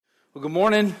Well, good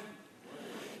morning.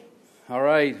 All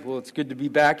right. Well, it's good to be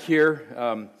back here.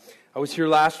 I was here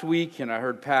last week, and I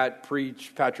heard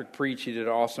Patrick preach. He did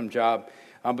an awesome job.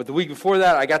 But the week before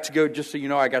that, I got to go, just so you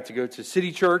know, I got to go to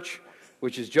City Church,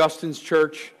 which is Justin's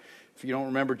church. If you don't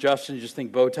remember Justin, just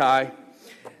think bow tie,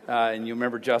 and you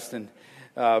remember Justin.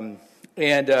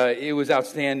 It was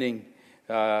outstanding.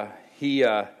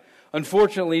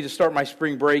 Unfortunately, to start my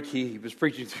spring break, he was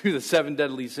preaching through the 7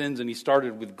 deadly sins, and he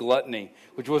started with gluttony,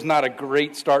 which was not a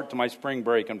great start to my spring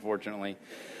break, unfortunately.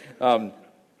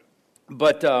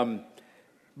 But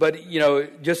you know,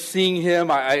 just seeing him,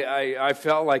 I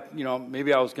felt like, you know,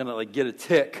 maybe I was going to like get a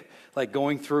tick, like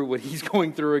going through what he's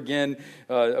going through again.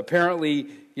 Apparently,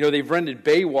 you know, they've rented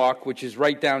Baywalk, which is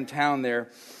right downtown there,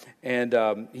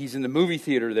 and he's in the movie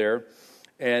theater there,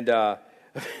 and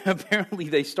apparently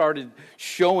they started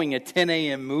showing a 10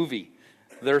 a.m. movie.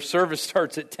 Their service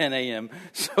starts at 10 a.m.,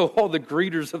 so all the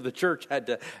greeters of the church had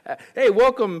to, hey,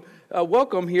 welcome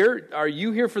here. Are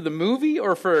you here for the movie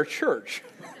or for a church?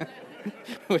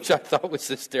 Which I thought was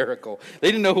hysterical. They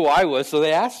didn't know who I was, so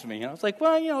they asked me. And I was like,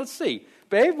 well, you know, let's see.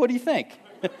 Babe, what do you think?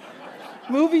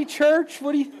 Movie, church,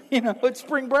 what do you know, it's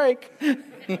spring break.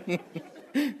 I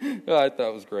thought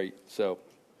it was great. So,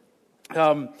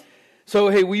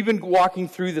 hey, we've been walking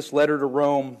through this letter to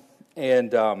Rome,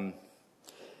 and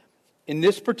in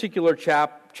this particular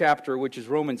chapter, which is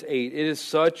Romans 8, it is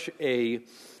such a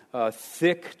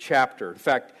thick chapter. In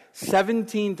fact,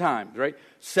 17 times, right?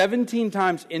 17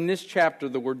 times in this chapter,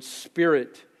 the word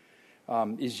Spirit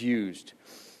is used.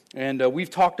 And we've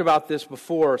talked about this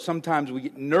before. Sometimes we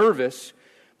get nervous,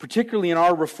 particularly in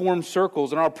our Reformed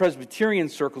circles, in our Presbyterian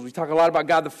circles. We talk a lot about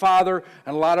God the Father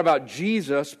and a lot about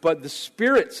Jesus, but the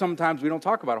Spirit sometimes we don't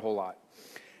talk about a whole lot.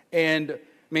 And,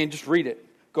 man, just read it.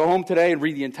 Go home today and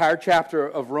read the entire chapter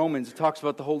of Romans. It talks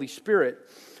about the Holy Spirit.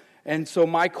 And so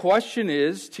my question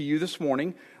is to you this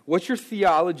morning, what's your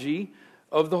theology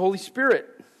of the Holy Spirit?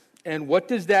 And what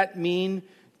does that mean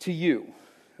to you?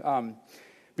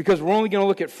 Because we're only going to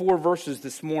look at 4 verses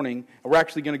this morning. We're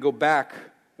actually going to go back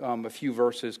a few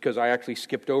verses because I actually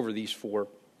skipped over these 4.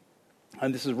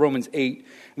 And this is Romans 8,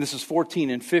 and this is 14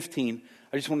 and 15.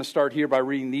 I just want to start here by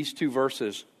reading these 2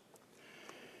 verses.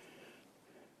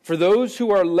 For those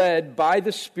who are led by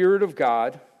the Spirit of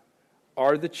God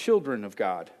are the children of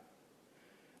God.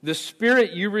 The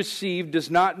Spirit you received does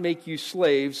not make you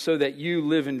slaves so that you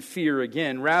live in fear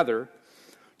again. Rather,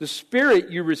 the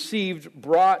Spirit you received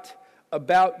brought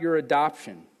about your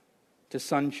adoption to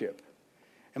sonship.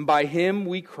 And by Him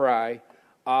we cry,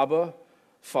 Abba,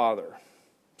 Father.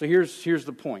 So here's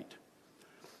the point.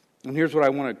 And here's what I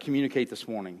want to communicate this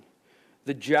morning.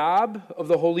 The job of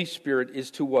the Holy Spirit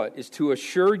is to what? Is to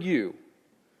assure you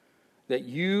that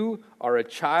you are a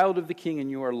child of the King and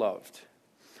you are loved.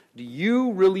 Do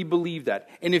you really believe that?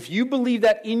 And if you believe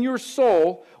that in your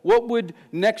soul, what would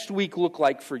next week look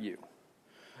like for you?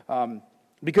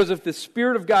 Because if the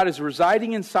Spirit of God is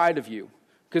residing inside of you,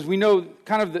 because we know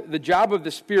kind of the job of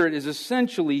the Spirit is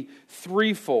essentially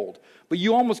threefold. But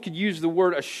you almost could use the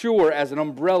word assure as an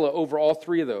umbrella over all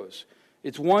 3 of those.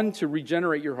 It's 1, to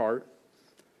regenerate your heart.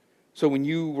 So when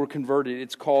you were converted,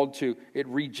 it's called to, it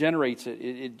regenerates it,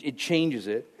 it changes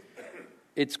it.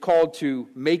 It's called to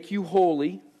make you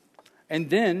holy, and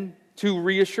then to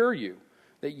reassure you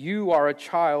that you are a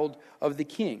child of the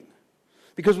King.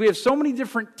 Because we have so many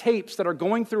different tapes that are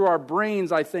going through our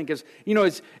brains, I think, as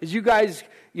you guys,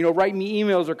 you know, write me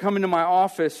emails or come into my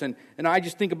office, and I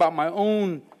just think about my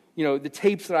own, you know, the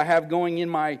tapes that I have going in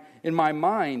my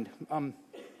mind.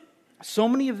 So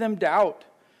many of them doubt.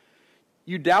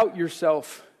 You doubt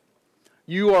yourself.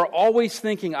 You are always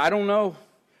thinking, I don't know,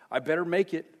 I better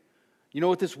make it. You know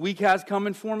what this week has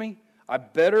coming for me? I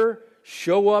better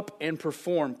show up and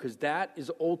perform, because that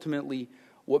is ultimately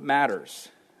what matters.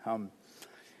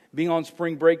 Being on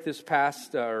spring break this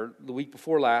past, or the week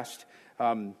before last,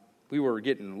 we were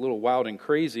getting a little wild and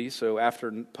crazy, so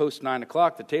after post 9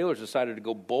 o'clock, the Taylors decided to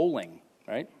go bowling,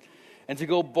 right? And to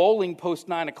go bowling post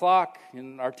 9 o'clock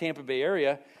in our Tampa Bay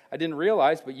area, I didn't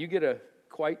realize, but you get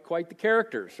quite the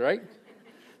characters, right?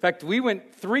 In fact, we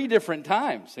went 3 different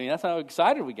times. I mean, that's how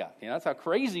excited we got. You know, that's how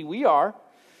crazy we are.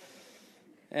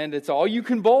 And it's all you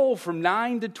can bowl from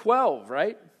 9 to 12,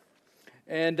 right?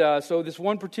 And so this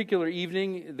one particular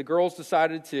evening, the girls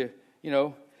decided to, you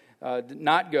know,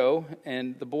 not go.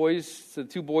 And the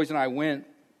 2 boys and I went.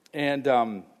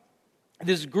 And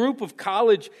this group of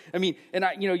college,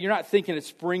 you're not thinking it's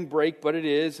spring break, but it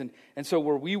is. And so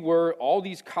where we were, all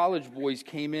these college boys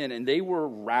came in, and they were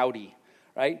rowdy,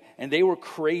 right? And they were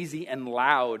crazy and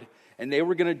loud, and they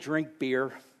were going to drink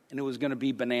beer, and it was going to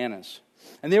be bananas.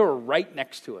 And they were right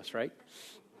next to us, right?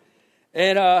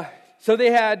 And So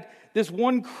they had this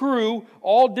one crew,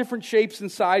 all different shapes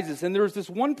and sizes. And there was this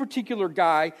one particular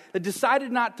guy that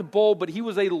decided not to bowl, but he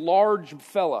was a large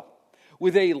fella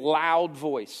with a loud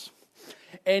voice.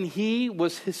 And he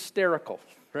was hysterical,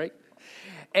 right?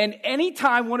 And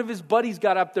anytime one of his buddies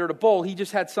got up there to bowl, he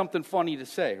just had something funny to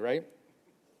say, right?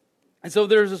 And so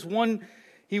there's this one,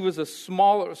 he was a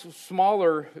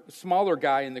smaller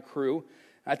guy in the crew.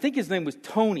 I think his name was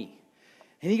Tony.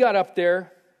 And he got up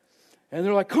there, and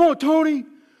they're like, "Come on, Tony.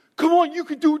 Come on, you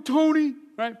can do it, Tony."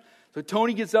 Right? So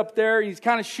Tony gets up there, he's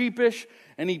kind of sheepish,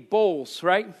 and he bowls,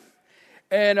 right?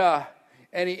 And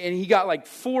he got like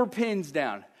 4 pins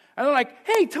down. And they're like,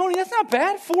 "Hey, Tony, that's not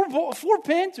bad. 4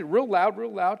 pins." And real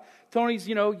loud. Tony's,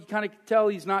 you kind of tell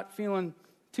he's not feeling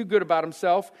too good about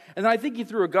himself. And then I think he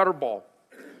threw a gutter ball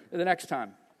the next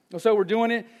time. So we're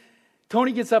doing it.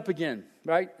 Tony gets up again,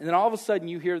 right? And then all of a sudden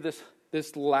you hear this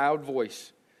loud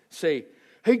voice say,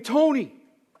 "Hey, Tony,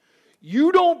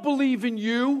 you don't believe in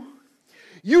you.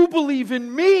 You believe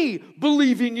in me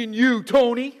believing in you,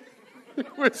 Tony."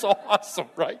 It's awesome,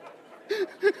 right?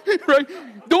 Right?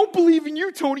 "Don't believe in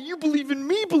you, Tony. You believe in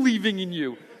me believing in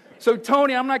you." So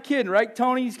Tony, I'm not kidding, right?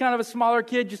 Tony, he's kind of a smaller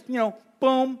kid, just,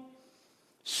 boom,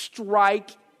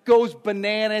 strike, goes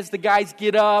bananas. The guys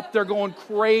get up, they're going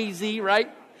crazy, right?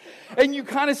 And you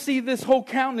kind of see this whole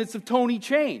countenance of Tony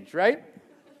change, right?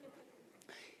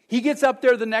 He gets up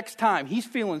there the next time. He's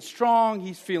feeling strong.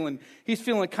 He's feeling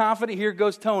confident. Here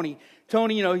goes Tony.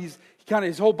 Tony, he's kind of,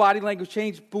 his whole body language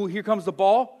changed. Boom, here comes the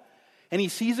ball. And he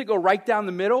sees it go right down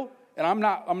the middle, and I'm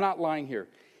not lying here.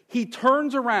 He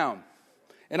turns around,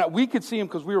 and we could see him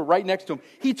because we were right next to him.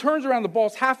 He turns around, the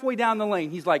ball's halfway down the lane.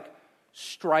 He's like,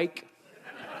 "Strike."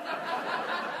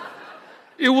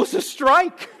 It was a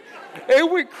strike.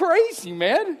 It went crazy,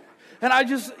 man. And I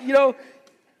just,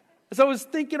 as I was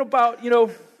thinking about,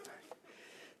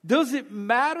 does it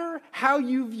matter how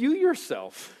you view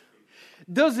yourself?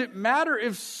 Does it matter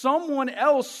if someone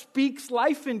else speaks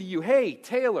life into you? "Hey,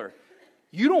 Taylor,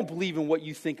 you don't believe in what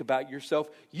you think about yourself.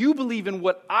 You believe in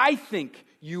what I think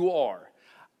you are."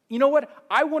 You know what?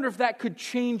 I wonder if that could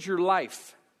change your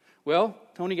life. Well,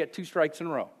 Tony got 2 strikes in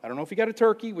a row. I don't know if he got a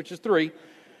turkey, which is 3.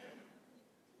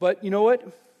 But you know what?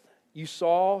 You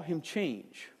saw him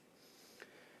change.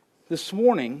 This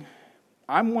morning,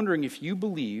 I'm wondering if you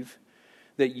believe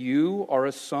that you are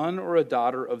a son or a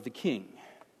daughter of the King.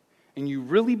 And you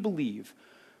really believe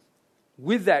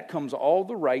with that comes all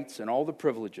the rights and all the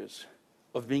privileges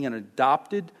of being an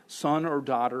adopted son or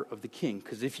daughter of the King.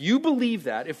 Because if you believe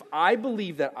that, if I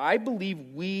believe that, I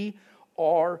believe we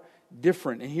are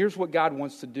different. And here's what God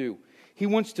wants to do. He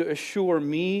wants to assure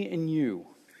me and you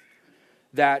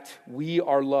that we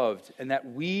are loved and that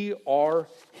we are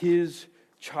His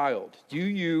child. Do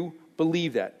you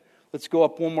believe that? Let's go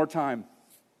up one more time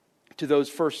to those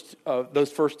first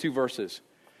 2 verses.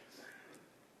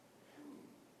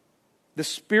 The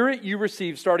Spirit you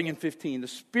received, starting in 15, the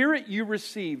Spirit you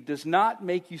received does not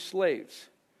make you slaves,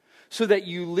 so that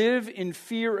you live in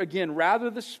fear again. Rather,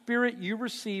 the Spirit you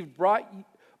received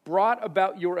brought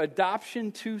about your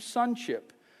adoption to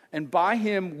sonship, and by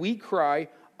Him we cry,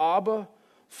 "Abba,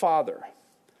 Father."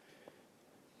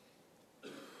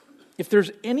 If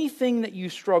there's anything that you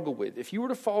struggle with, if you were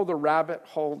to follow the rabbit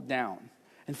hole down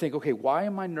and think, "Okay, why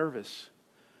am I nervous?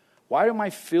 Why am I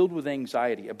filled with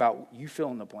anxiety about," you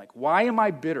fill in the blank. "Why am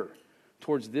I bitter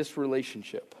towards this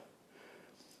relationship?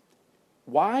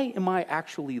 Why am I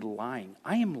actually lying?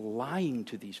 I am lying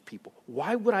to these people.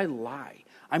 Why would I lie?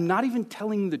 I'm not even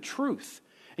telling the truth."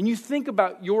 And you think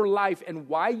about your life and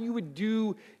why you would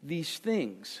do these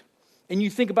things. And you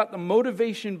think about the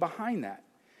motivation behind that.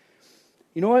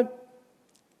 You know what?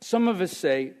 Some of us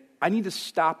say, "I need to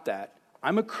stop that.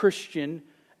 I'm a Christian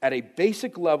at a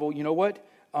basic level. You know what?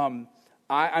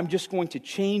 I'm just going to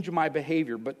change my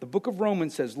behavior." But the book of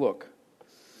Romans says, look,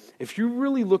 if you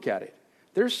really look at it,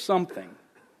 there's something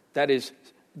that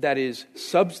is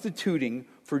substituting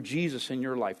for Jesus in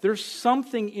your life. There's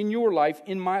something in your life,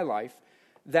 in my life,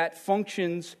 that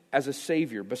functions as a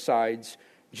Savior besides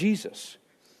Jesus.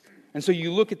 And so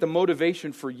you look at the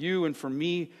motivation for you and for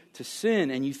me to sin,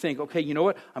 and you think, "Okay, you know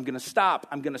what? I'm going to stop.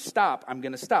 I'm going to stop. I'm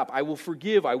going to stop. I will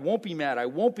forgive. I won't be mad. I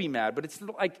won't be mad." But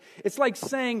it's like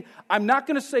saying, "I'm not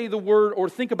going to say the word or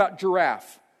think about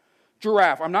giraffe.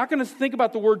 Giraffe. I'm not going to think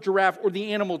about the word giraffe or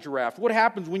the animal giraffe." What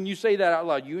happens when you say that out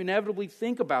loud? You inevitably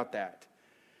think about that.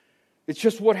 It's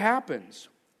just what happens.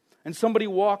 And somebody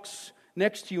walks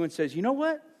next to you and says, "You know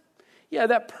what? Yeah,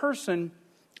 that person,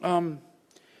 that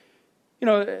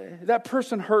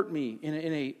person hurt me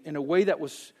in a way that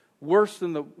was worse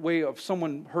than the way of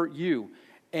someone hurt you."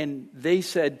 And they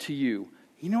said to you,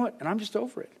 "You know what? And I'm just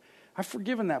over it. I've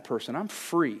forgiven that person. I'm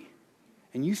free.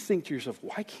 And you think to yourself,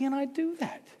 why can't I do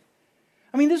that?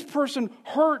 I mean, this person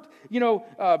hurt,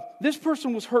 this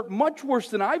person was hurt much worse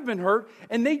than I've been hurt,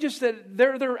 and they just said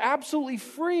they're absolutely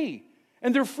free.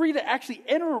 And they're free to actually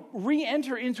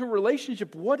re-enter into a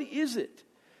relationship. What is it?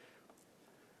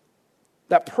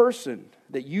 That person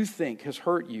that you think has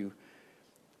hurt you,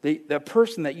 that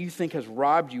person that you think has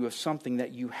robbed you of something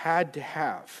that you had to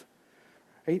have,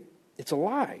 right? It's a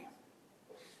lie.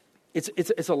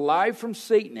 It's a lie from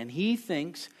Satan, and he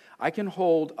thinks I can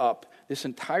hold up this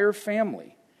entire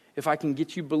family if I can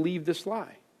get you to believe this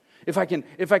lie. If I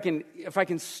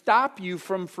can stop you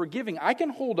from forgiving, I can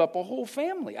hold up a whole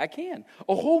family. I can.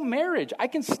 A whole marriage, I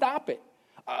can stop it.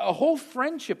 A whole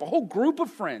friendship, a whole group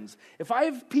of friends. If I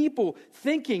have people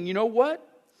thinking, you know what?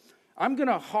 I'm going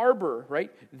to harbor,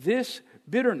 right, this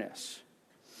bitterness.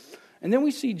 And then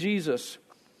we see Jesus,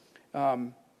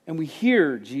 and we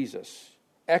hear Jesus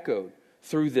echoed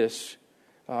through this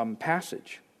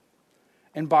passage.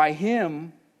 And by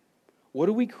him, what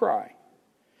do we cry?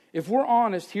 If we're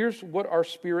honest, here's what our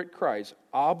spirit cries.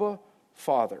 Abba,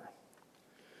 Father.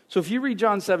 So if you read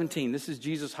John 17, this is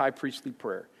Jesus' high priestly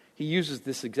prayer. He uses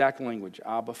this exact language,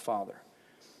 Abba, Father.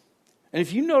 And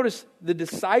if you notice, the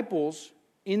disciples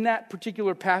in that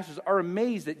particular passage are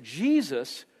amazed that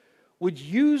Jesus would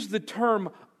use the term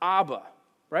Abba,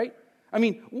 right? I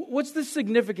mean, what's the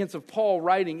significance of Paul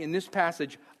writing in this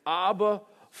passage, Abba,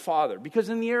 Father? Because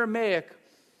in the Aramaic,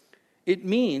 it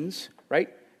means, right?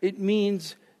 It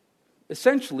means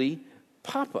essentially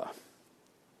Papa.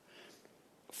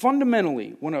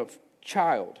 Fundamentally, when a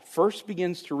child first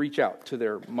begins to reach out to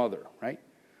their mother, right?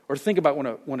 Or think about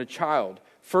when a child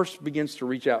first begins to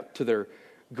reach out to their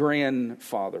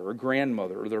grandfather or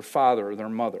grandmother or their father or their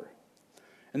mother,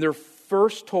 and they're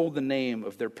first told the name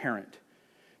of their parent.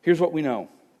 Here's what we know,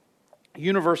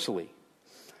 universally,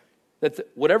 that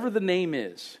whatever the name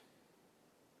is,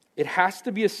 it has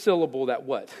to be a syllable that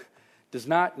what? Does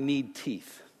not need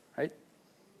teeth, right?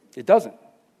 It doesn't.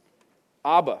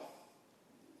 Abba,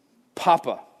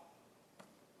 Papa,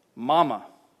 Mama.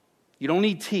 You don't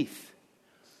need teeth.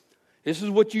 This is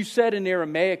what you said in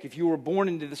Aramaic if you were born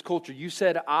into this culture. You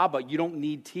said Abba, you don't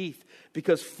need teeth.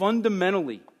 Because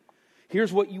fundamentally,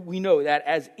 here's what we know, that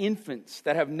as infants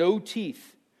that have no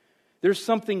teeth, there's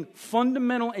something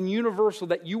fundamental and universal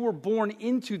that you were born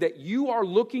into, that you are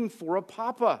looking for a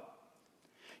Papa.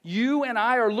 You and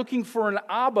I are looking for an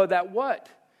Abba that what?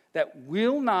 That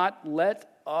will not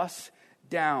let us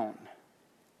down.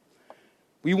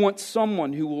 We want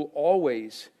someone who will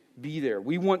always be there.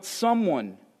 We want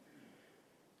someone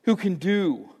who can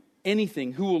do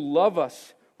anything, who will love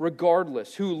us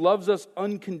regardless, who loves us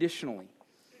unconditionally.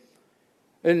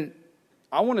 And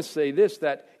I want to say this,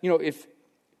 that, if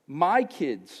my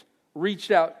kids reached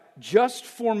out just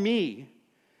for me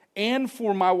and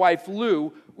for my wife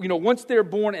Lou, once they're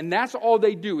born, and that's all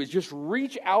they do is just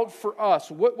reach out for us,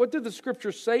 what did the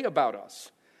scriptures say about us?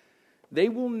 They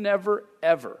will never,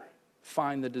 ever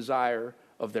find the desire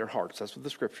of their hearts. That's what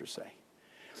the scriptures say.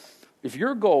 If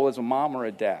your goal as a mom or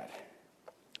a dad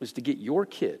is to get your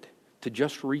kid to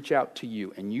just reach out to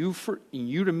you and you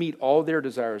to meet all their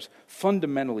desires,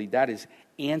 fundamentally that is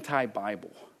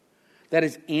anti-Bible. That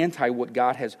is anti what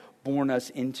God has born us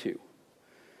into.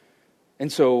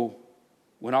 And so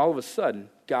when all of a sudden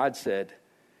God said,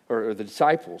 or the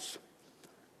disciples,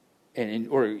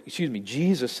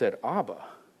 Jesus said, Abba,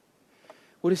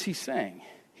 what is he saying?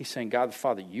 He's saying, God the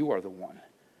Father, you are the one.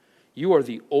 You are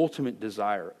the ultimate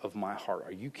desire of my heart.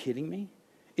 Are you kidding me?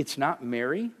 It's not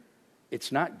Mary.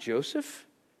 It's not Joseph.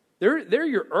 They're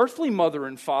your earthly mother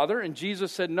and father. And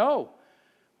Jesus said, no,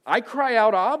 I cry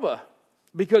out Abba,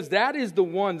 because that is the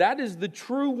one, that is the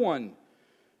true one,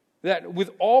 that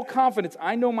with all confidence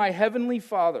I know my heavenly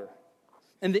Father,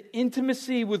 and the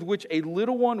intimacy with which a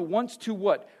little one wants to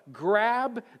what?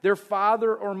 Grab their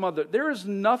father or mother. There is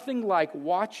nothing like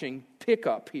watching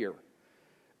pickup here,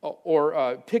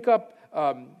 or pickup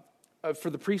for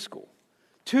the preschool.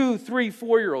 2, 3,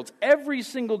 4-year-olds every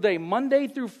single day, Monday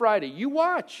through Friday. You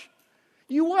watch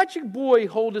a boy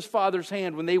hold his father's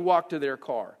hand when they walk to their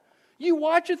car. You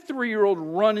watch a 3-year-old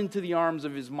run into the arms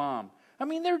of his mom. I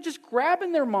mean, they're just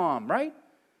grabbing their mom, right?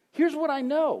 Here's what I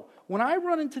know. When I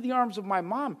run into the arms of my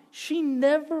mom, she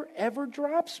never, ever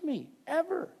drops me,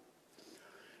 ever.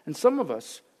 And some of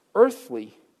us,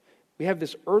 we have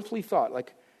this earthly thought,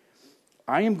 like,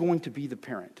 I am going to be the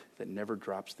parent that never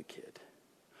drops the kid.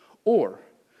 Or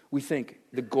we think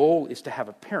the goal is to have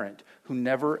a parent who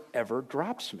never, ever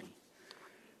drops me.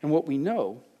 And what we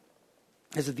know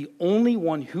is that the only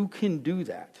one who can do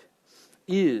that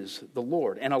is the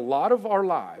Lord. And a lot of our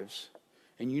lives,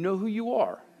 and you know who you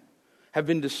are, have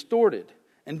been distorted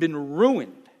and been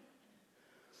ruined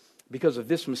because of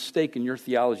this mistake in your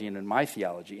theology and in my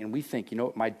theology. And we think, you know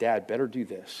what, my dad better do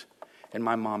this, and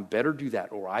my mom better do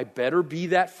that, or I better be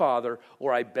that father,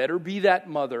 or I better be that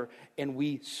mother. And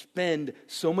we spend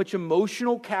so much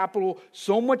emotional capital,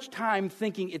 so much time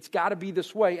thinking it's got to be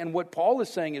this way. And what Paul is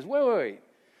saying is, wait.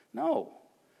 No.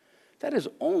 That is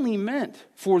only meant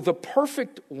for the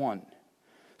perfect one.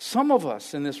 Some of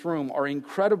us in this room are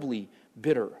incredibly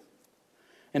bitter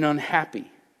and unhappy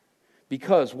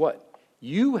because what?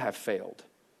 You have failed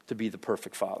to be the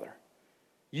perfect father.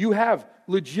 You have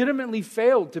legitimately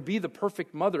failed to be the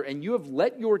perfect mother, and you have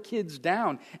let your kids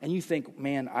down, and you think,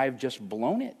 man, I've just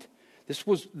blown it. This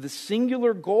was the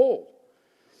singular goal.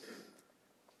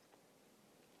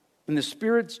 And the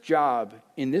Spirit's job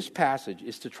in this passage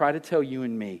is to try to tell you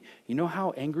and me, you know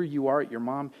how angry you are at your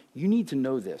mom? You need to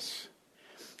know this.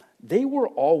 They were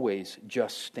always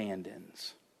just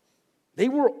stand-ins. They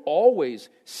were always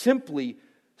simply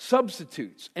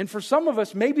substitutes. And for some of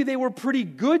us, maybe they were pretty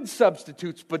good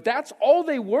substitutes, but that's all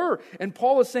they were. And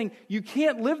Paul is saying, you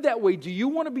can't live that way. Do you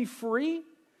want to be free?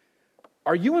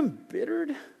 Are you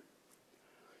embittered?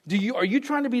 Are you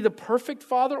trying to be the perfect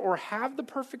father or have the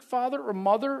perfect father or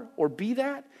mother or be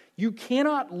that? You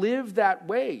cannot live that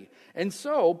way. And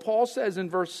so Paul says in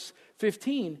verse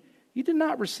 15, you did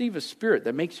not receive a spirit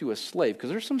that makes you a slave,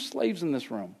 because there's some slaves in this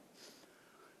room.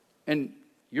 And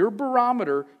your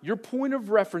barometer, your point of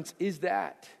reference is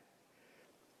that.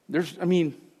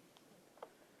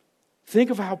 Think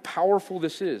of how powerful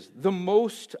this is. The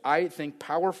most, I think,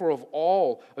 powerful of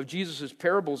all of Jesus'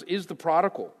 parables is the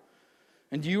prodigal.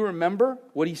 And do you remember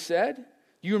what he said?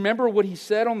 Do you remember what he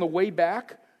said on the way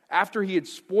back after he had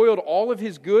spoiled all of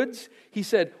his goods? He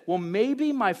said, well,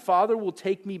 maybe my father will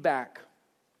take me back.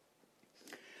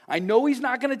 I know he's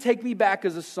not going to take me back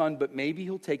as a son, but maybe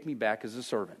he'll take me back as a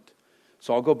servant.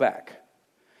 So I'll go back.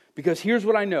 Because here's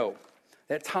what I know.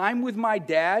 That time with my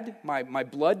dad, my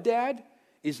blood dad,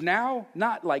 is now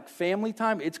not like family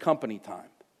time, it's company time.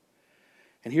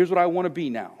 And here's what I want to be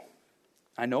now.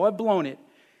 I know I've blown it,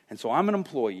 and so I'm an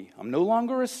employee. I'm no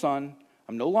longer a son.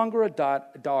 I'm no longer a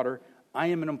daughter. I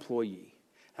am an employee.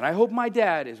 And I hope my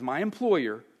dad, as my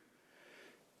employer,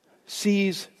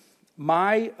 sees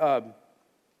my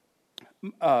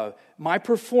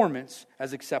performance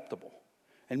as acceptable.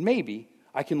 And maybe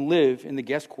I can live in the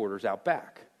guest quarters out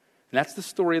back. And that's the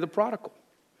story of the prodigal.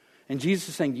 And Jesus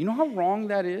is saying, do you know how wrong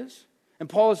that is? And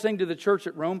Paul is saying to the church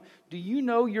at Rome, do you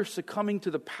know you're succumbing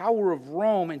to the power of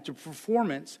Rome and to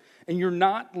performance, and you're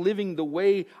not living the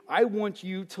way I want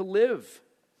you to live?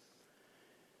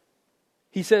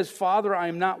 He says, Father, I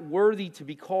am not worthy to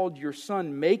be called your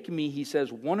son. Make me, he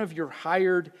says, one of your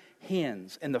hired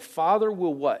hands. And the Father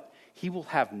will what? He will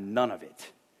have none of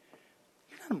it.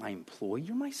 You're not my employee,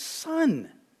 you're my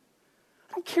son.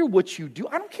 I don't care what you do.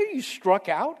 I don't care you struck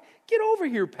out. Get over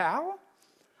here, pal.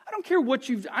 I don't care what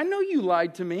you've done. I know you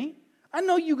lied to me. I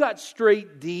know you got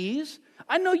straight D's.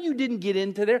 I know you didn't get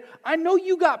into there. I know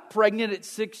you got pregnant at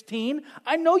 16.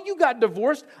 I know you got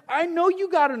divorced. I know you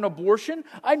got an abortion.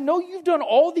 I know you've done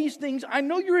all these things. I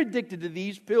know you're addicted to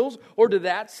these pills or to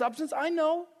that substance. I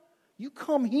know. You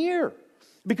come here.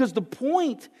 Because the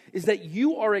point is that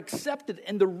you are accepted,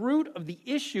 and the root of the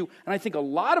issue, and I think a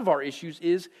lot of our issues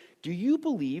is, do you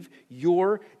believe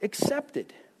you're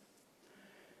accepted?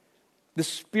 The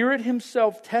Spirit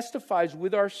Himself testifies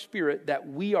with our spirit that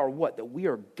we are what? That we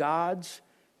are God's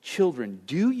children.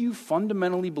 Do you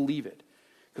fundamentally believe it?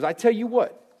 Because I tell you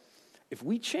what, if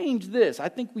we change this, I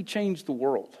think we change the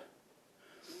world.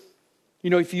 You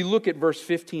know, if you look at verse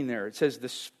 15 there, it says, the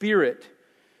Spirit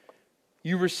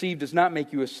you received does not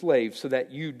make you a slave so that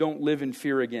you don't live in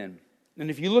fear again. And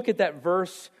if you look at that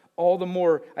verse all the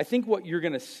more, I think what you're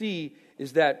going to see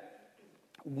is that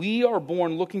we are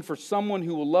born looking for someone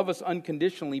who will love us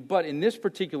unconditionally, but in this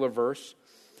particular verse,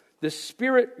 the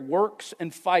Spirit works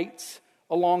and fights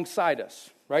alongside us,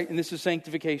 right? And this is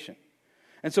sanctification.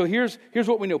 And so here's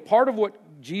what we know. Part of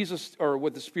what Jesus, or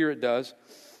what the Spirit does,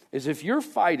 is if you're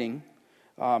fighting,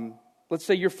 let's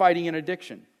say you're fighting an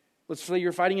addiction. Let's say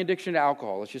you're fighting addiction to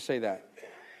alcohol. Let's just say that.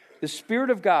 The Spirit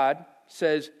of God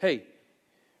says, hey,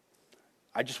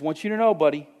 I just want you to know,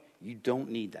 buddy, you don't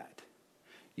need that.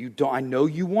 You don't. I know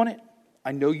you want it.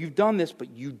 I know you've done this,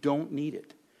 but you don't need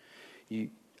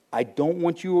it. I don't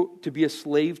want you to be a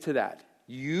slave to that.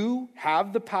 You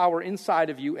have the power inside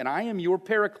of you, and I am your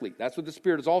paraclete. That's what the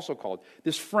Spirit is also called.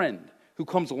 This friend who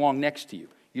comes along next to you.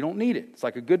 You don't need it. It's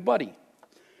like a good buddy.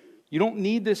 You don't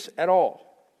need this at all.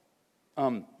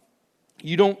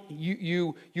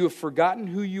 You have forgotten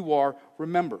who you are.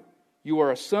 Remember, you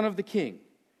are a son of the King.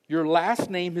 Your last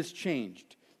name has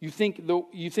changed. You think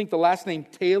the last name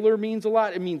Taylor means a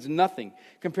lot? It means nothing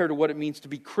compared to what it means to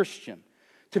be Christian,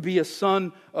 to be a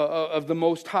son of the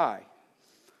Most High.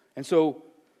 And so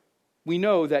we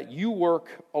know that you work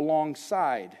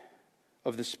alongside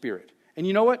of the Spirit. And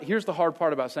you know what? Here's the hard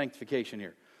part about sanctification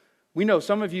here. We know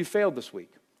some of you failed this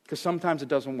week because sometimes it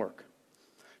doesn't work.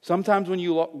 Sometimes when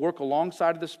you work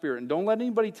alongside of the Spirit, and don't let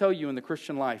anybody tell you in the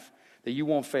Christian life that you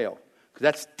won't fail, because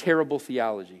that's terrible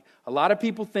theology. A lot of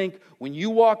people think when you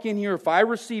walk in here, if I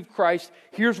receive Christ,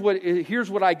 here's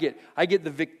what I get. I get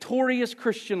the victorious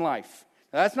Christian life.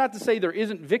 Now, that's not to say there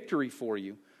isn't victory for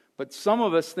you, but some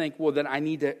of us think, well, then I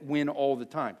need to win all the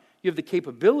time. You have the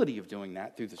capability of doing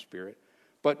that through the Spirit,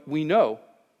 but we know,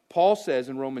 Paul says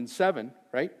in Romans 7,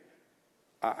 right?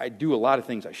 I do a lot of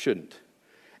things I shouldn't,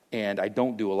 and I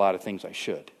don't do a lot of things I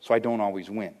should, so I don't always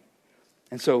win.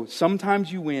 And so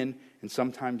sometimes you win, and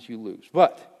sometimes you lose.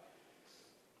 But,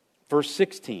 verse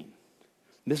 16,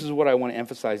 this is what I want to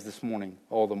emphasize this morning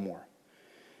all the more.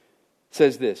 It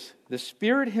says this, the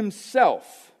Spirit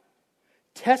Himself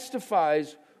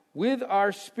testifies with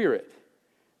our spirit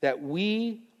that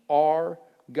we are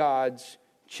God's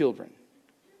children.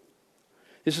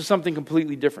 This is something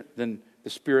completely different than the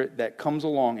Spirit that comes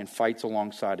along and fights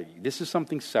alongside of you. This is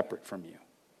something separate from you.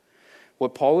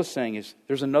 What Paul is saying is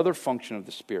there's another function of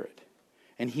the Spirit,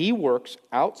 and He works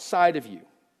outside of you.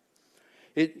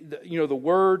 The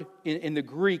word in the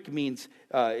Greek means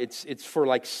it's for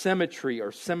like symmetry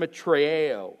or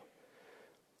symmetreo,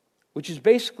 which is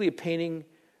basically a painting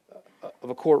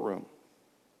of a courtroom.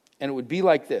 And it would be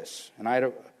like this. And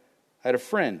I had a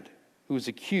friend who was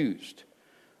accused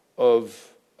of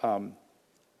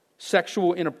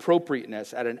sexual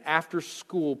inappropriateness at an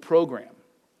after-school program.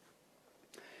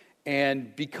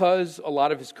 And because a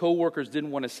lot of his coworkers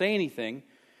didn't want to say anything,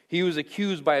 he was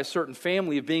accused by a certain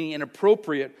family of being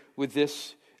inappropriate with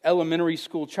this elementary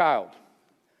school child.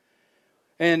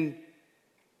 And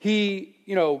he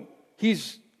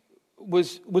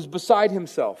was beside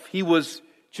himself. He was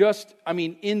just,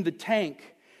 in the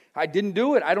tank. I didn't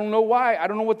do it. I don't know why. I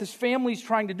don't know what this family's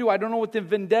trying to do. I don't know what the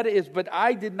vendetta is, but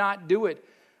I did not do it.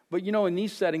 But in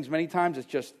these settings, many times it's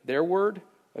just their word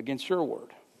against your word.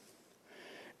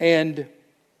 And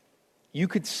you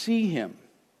could see him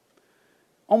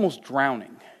almost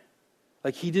drowning.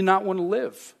 Like he did not want to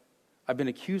live. I've been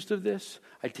accused of this.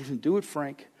 I didn't do it,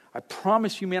 Frank. I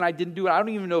promise you, man, I didn't do it. I don't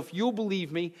even know if you'll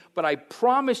believe me, but I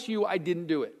promise you I didn't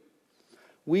do it.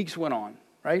 Weeks went on,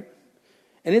 right?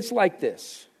 And it's like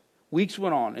this. Weeks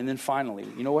went on, and then finally,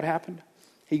 you know what happened?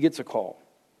 He gets a call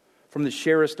from the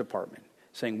sheriff's department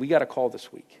saying, we got a call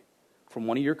this week from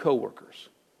one of your coworkers.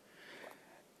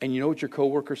 And you know what your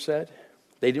coworker said?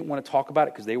 They didn't want to talk about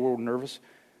it because they were nervous,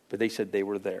 but they said they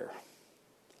were there.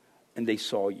 And they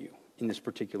saw you in this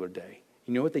particular day.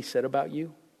 You know what they said about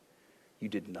you? You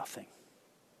did nothing.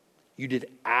 You did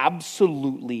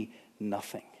absolutely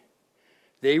nothing.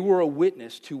 They were a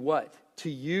witness to what? To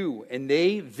you. And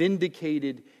they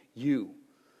vindicated you.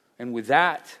 And with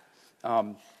that,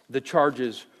 the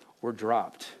charges were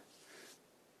dropped.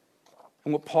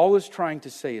 And what Paul is trying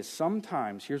to say is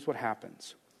sometimes, here's what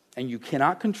happens. And you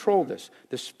cannot control this.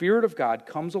 The Spirit of God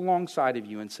comes alongside of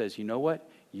you and says, you know what?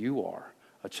 You are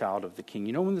a child of the King.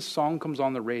 You know when the song comes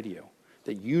on the radio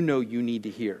that you know you need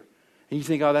to hear. And you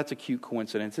think, oh, that's a cute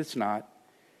coincidence. It's not.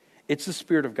 It's the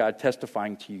Spirit of God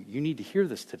testifying to you. You need to hear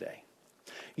this today.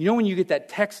 You know when you get that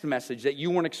text message that you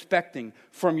weren't expecting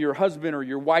from your husband or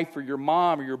your wife or your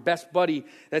mom or your best buddy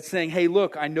that's saying, hey,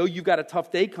 look, I know you got a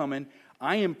tough day coming.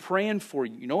 I am praying for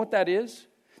you. You know what that is?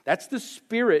 That's the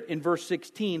Spirit in verse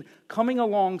 16 coming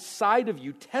alongside of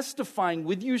you, testifying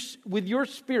with your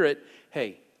spirit,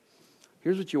 hey,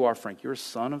 here's what you are, Frank. You're a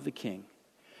son of the King.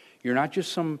 You're not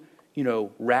just some,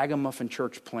 ragamuffin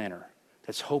church planner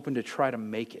that's hoping to try to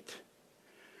make it.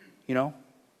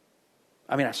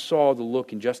 I saw the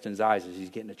look in Justin's eyes as he's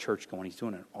getting to church going. He's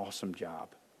doing an awesome job.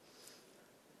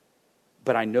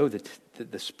 But I know that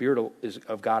the Spirit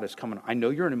of God is coming. I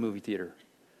know you're in a movie theater.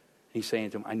 He's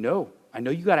saying to him, I know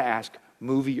you got to ask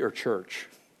movie or church.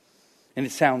 And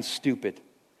it sounds stupid.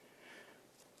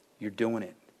 You're doing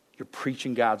it. You're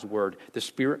preaching God's word. The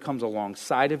Spirit comes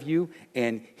alongside of you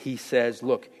and He says,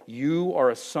 look, you are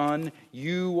a son.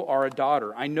 You are a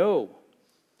daughter. I know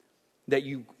that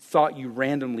you thought you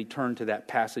randomly turned to that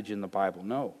passage in the Bible.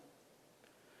 No.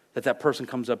 That person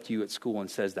comes up to you at school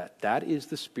and says that. That is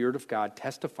the Spirit of God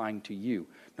testifying to you.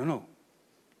 No.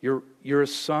 You're a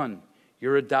son.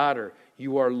 You're a daughter.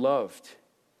 You are loved.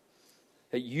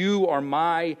 That you are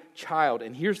my child.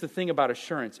 And here's the thing about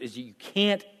assurance is you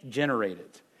can't generate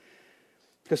it.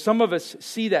 Because some of us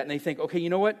see that and they think, okay, you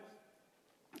know what?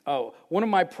 One of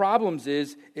my problems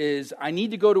is I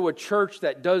need to go to a church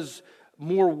that does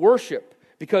more worship.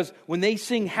 Because when they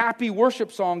sing happy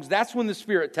worship songs, that's when the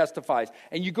Spirit testifies.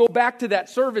 And you go back to that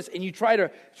service and you try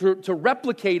to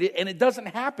replicate it, and it doesn't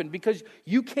happen because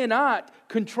you cannot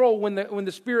control when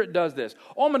the Spirit does this.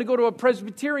 Oh, I'm going to go to a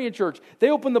Presbyterian church.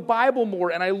 They open the Bible more,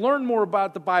 and I learn more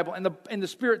about the Bible, and the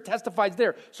Spirit testifies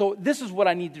there. So this is what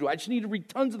I need to do. I just need to read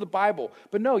tons of the Bible.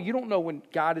 But no, you don't know when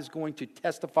God is going to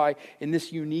testify in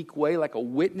this unique way, like a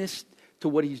witness to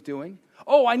what He's doing.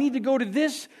 Oh, I need to go to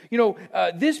this,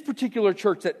 this particular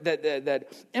church that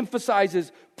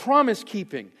emphasizes promise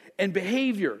keeping and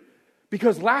behavior.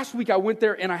 Because last week I went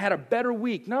there and I had a better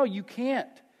week. No, you can't.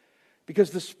 Because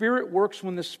the Spirit works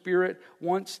when the Spirit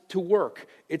wants to work.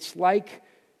 It's like,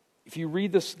 if you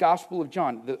read this Gospel of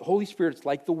John, the Holy Spirit's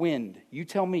like the wind. You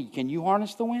tell me, can you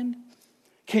harness the wind?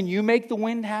 Can you make the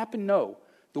wind happen? No.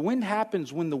 The wind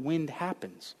happens when the wind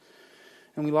happens.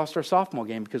 And we lost our softball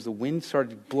game because the wind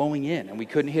started blowing in and we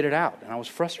couldn't hit it out. And I was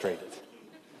frustrated.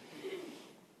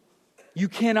 You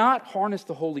cannot harness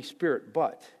the Holy Spirit,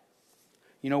 but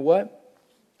you know what?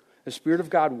 The Spirit of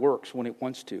God works when it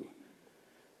wants to.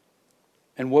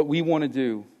 And what we want to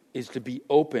do is to be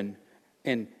open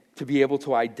and to be able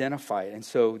to identify it. And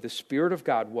so the Spirit of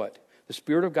God, what? The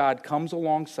Spirit of God comes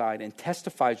alongside and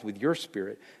testifies with your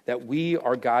spirit that we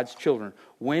are God's children.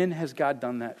 When has God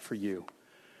done that for you?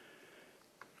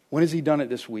 When has He done it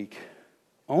this week?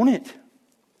 Own it.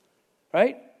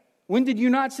 Right? When did you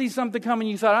not see something come and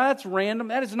you thought, that's random?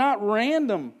 That is not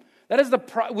random. That is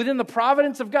within the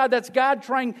providence of God. That's God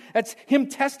that's Him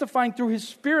testifying through His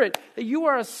Spirit that you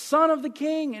are a son of the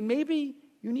King. And maybe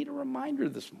you need a reminder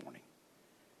this morning.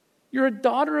 You're a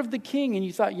daughter of the King and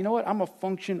you thought, you know what? I'm a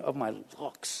function of my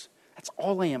looks. That's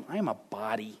all I am. I am a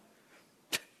body.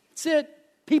 That's it.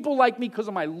 People like me because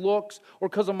of my looks or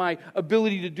because of my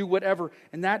ability to do whatever.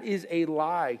 And that is a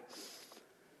lie.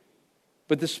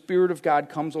 But the Spirit of God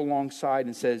comes alongside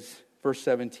and says, verse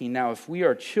 17, now if we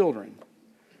are children,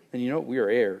 then you know what? We are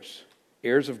heirs.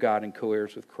 Heirs of God and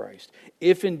co-heirs with Christ.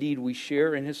 If indeed we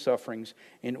share in His sufferings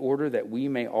in order that we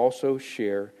may also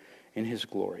share in His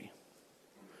glory.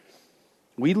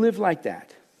 We live like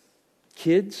that.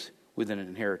 Kids with an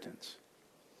inheritance.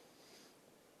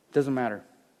 Doesn't matter.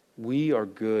 We are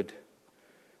good.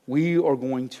 We are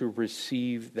going to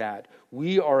receive that.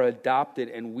 We are adopted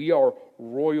and we are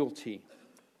royalty.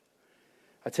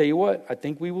 I tell you what, I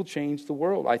think we will change the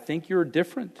world. I think you're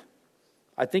different.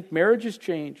 I think marriages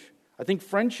change. I think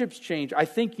friendships change. I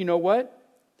think, you know what?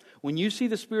 When you see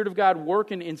the Spirit of God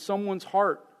working in someone's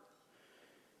heart,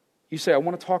 you say, I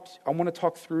want to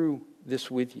talk through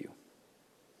this with you.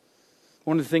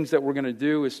 One of the things that we're going to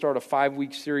do is start a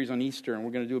 5-week series on Easter, and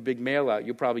we're going to do a big mail out.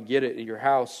 You'll probably get it at your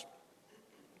house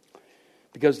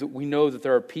because we know that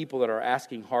there are people that are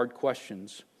asking hard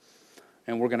questions,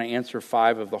 and we're going to answer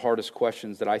 5 of the hardest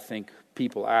questions that I think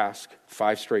people ask,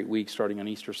 5 straight weeks starting on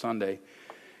Easter Sunday.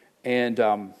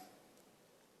 And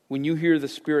when you hear the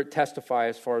Spirit testify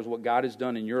as far as what God has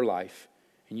done in your life,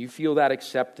 and you feel that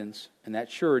acceptance and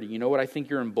that surety, you know what I think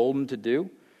you're emboldened to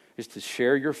do? Is to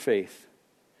share your faith.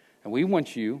 And we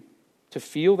want you to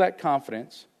feel that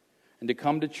confidence and to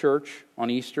come to church on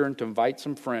Easter and to invite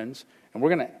some friends. And we're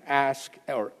going to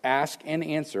ask and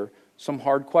answer some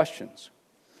hard questions.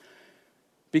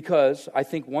 Because I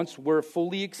think once we're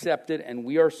fully accepted and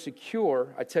we are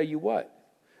secure, I tell you what,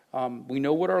 we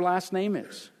know what our last name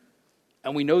is.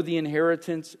 And we know the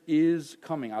inheritance is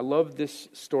coming. I love this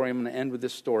story. I'm going to end with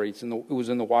this story. It was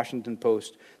in the Washington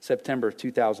Post, September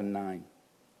 2009.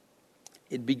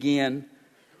 It began...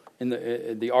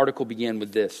 the article began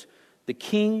with this. The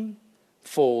king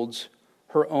folds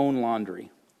her own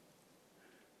laundry.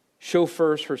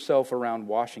 Chauffeurs herself around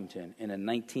Washington in a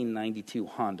 1992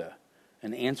 Honda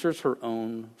and answers her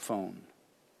own phone.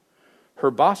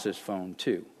 Her boss's phone,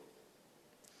 too.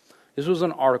 This was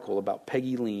an article about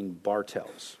Peggy Leen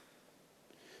Bartels.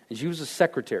 And she was a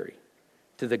secretary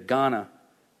to the Ghana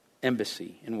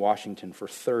embassy in Washington for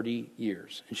 30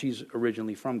 years. And she's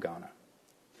originally from Ghana.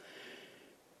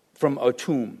 From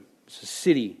Otum, it's a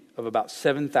city of about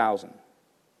 7,000.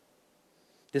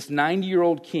 This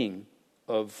 90-year-old king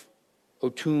of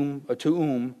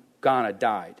Otum, Ghana,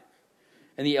 died.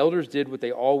 And the elders did what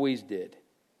they always did.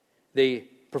 They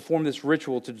performed this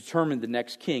ritual to determine the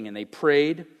next king, and they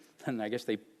prayed, and I guess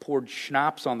they poured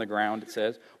schnapps on the ground, it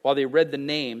says, while they read the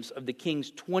names of the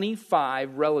king's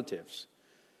 25 relatives.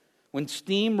 When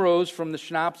steam rose from the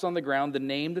schnapps on the ground, the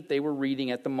name that they were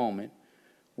reading at the moment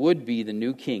would be the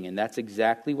new king. And that's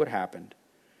exactly what happened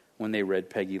when they read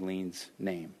Peggy Leen's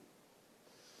name.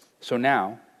 So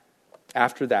now,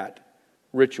 after that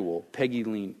ritual, Peggy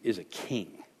Leen is a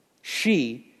king.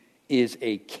 She is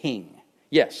a king.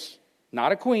 Yes,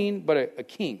 not a queen, but a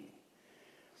king.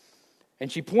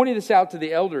 And she pointed this out to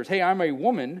the elders. Hey, I'm a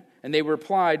woman. And they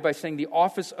replied by saying the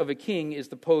office of a king is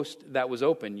the post that was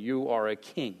open. You are a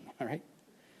king. All right?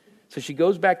 So she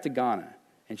goes back to Ghana,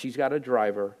 and she's got a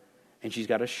driver, and she's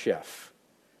got a chef,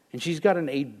 and she's got an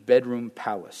 8-bedroom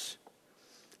palace.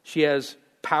 She has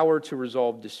power to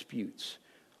resolve disputes,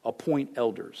 appoint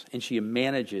elders, and she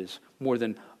manages more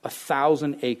than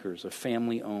 1,000 acres of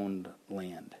family-owned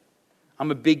land.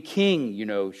 I'm a big king,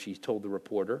 she told the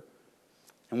reporter.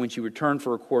 And when she returned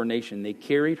for her coronation, they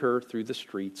carried her through the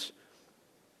streets.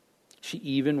 She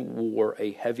even wore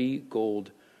a heavy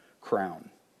gold crown.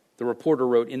 The reporter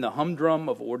wrote, in the humdrum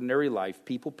of ordinary life,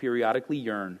 people periodically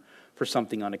yearn for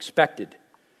something unexpected,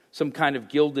 some kind of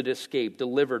gilded escape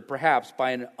delivered perhaps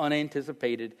by an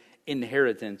unanticipated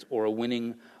inheritance or a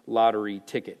winning lottery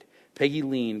ticket. Peggy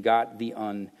Lean got the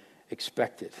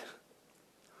unexpected.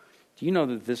 Do you know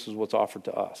that this is what's offered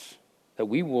to us? That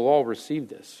we will all receive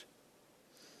this.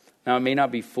 Now, it may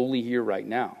not be fully here right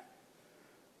now,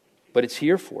 but it's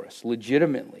here for us,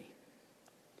 legitimately.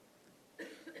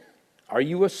 Are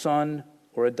you a son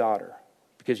or a daughter?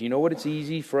 Because you know what it's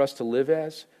easy for us to live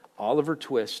as? Oliver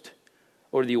Twist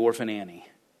or the orphan Annie.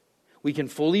 We can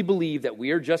fully believe that we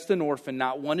are just an orphan,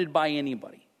 not wanted by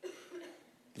anybody.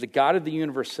 The God of the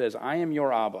universe says, I am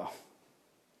your Abba.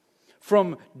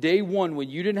 From day one, when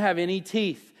you didn't have any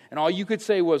teeth, and all you could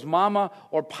say was mama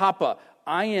or papa,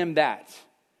 I am that.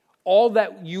 All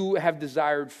that you have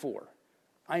desired for.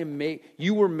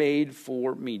 You were made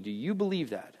for me. Do you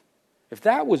believe that? If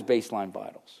that was baseline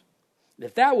vitals,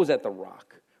 if that was at the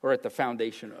rock or at the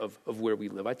foundation of where we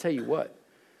live, I tell you what,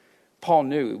 Paul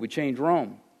knew it would change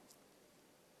Rome.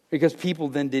 Because people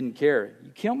then didn't care.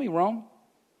 You kill me, Rome.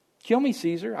 Kill me,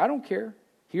 Caesar. I don't care.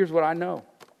 Here's what I know.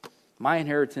 My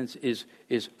inheritance is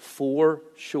for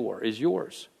sure, is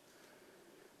yours.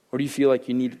 Or do you feel like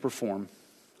you need to perform?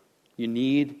 You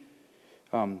need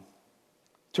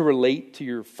to relate to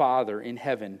your Father in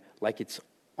heaven like it's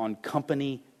on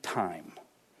company time.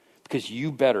 Because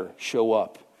you better show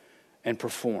up and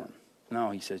perform.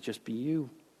 No, he says, just be you.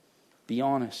 Be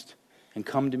honest. And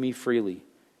come to me freely.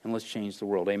 And let's change the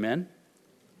world. Amen?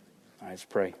 All right, let's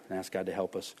pray and ask God to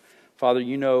help us. Father,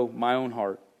 you know my own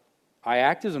heart. I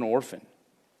act as an orphan.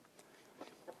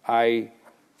 I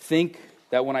think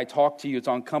that when I talk to you, it's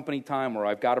on company time or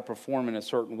I've got to perform in a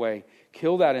certain way.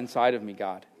 Kill that inside of me,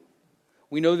 God.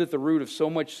 We know that the root of so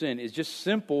much sin is just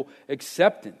simple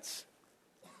acceptance.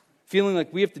 Feeling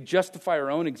like we have to justify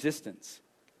our own existence.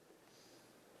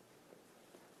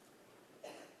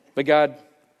 But God,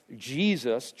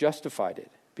 Jesus justified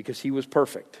it because he was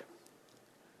perfect.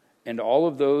 And all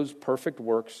of those perfect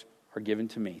works are given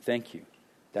to me. Thank you.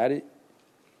 That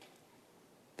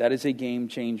is a game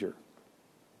changer.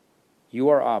 You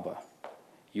are Abba.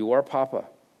 You are Papa.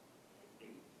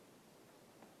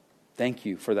 Thank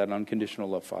you for that unconditional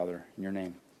love, Father. In your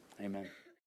name, amen.